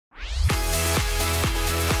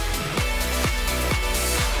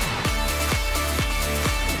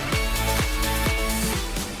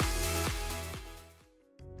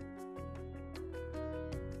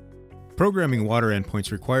Programming water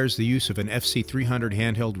endpoints requires the use of an FC300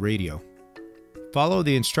 handheld radio. Follow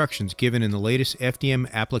the instructions given in the latest FDM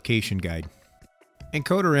application guide.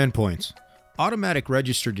 Encoder endpoints. Automatic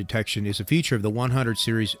register detection is a feature of the 100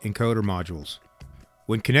 series encoder modules.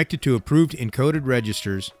 When connected to approved encoded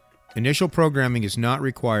registers, initial programming is not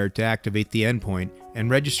required to activate the endpoint,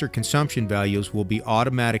 and register consumption values will be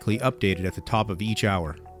automatically updated at the top of each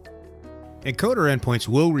hour. Encoder endpoints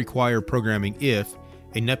will require programming if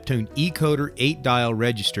a Neptune eCoder 8-dial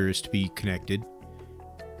register is to be connected,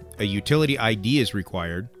 a utility ID is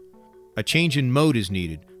required, a change in mode is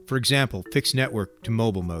needed, for example, fixed network to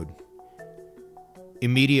mobile mode,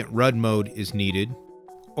 immediate RUD mode is needed,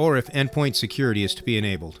 or if endpoint security is to be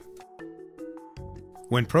enabled.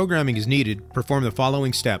 When programming is needed, perform the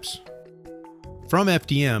following steps. From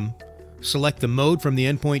FDM, select the mode from the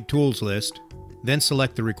endpoint tools list, then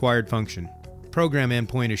select the required function. Program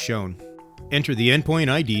endpoint is shown. Enter the endpoint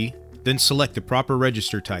ID, then select the proper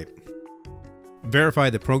register type. Verify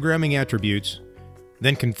the programming attributes,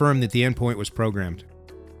 then confirm that the endpoint was programmed.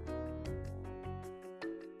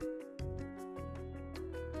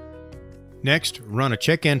 Next, run a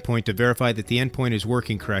check endpoint to verify that the endpoint is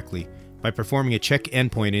working correctly by performing a check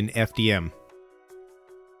endpoint in FDM.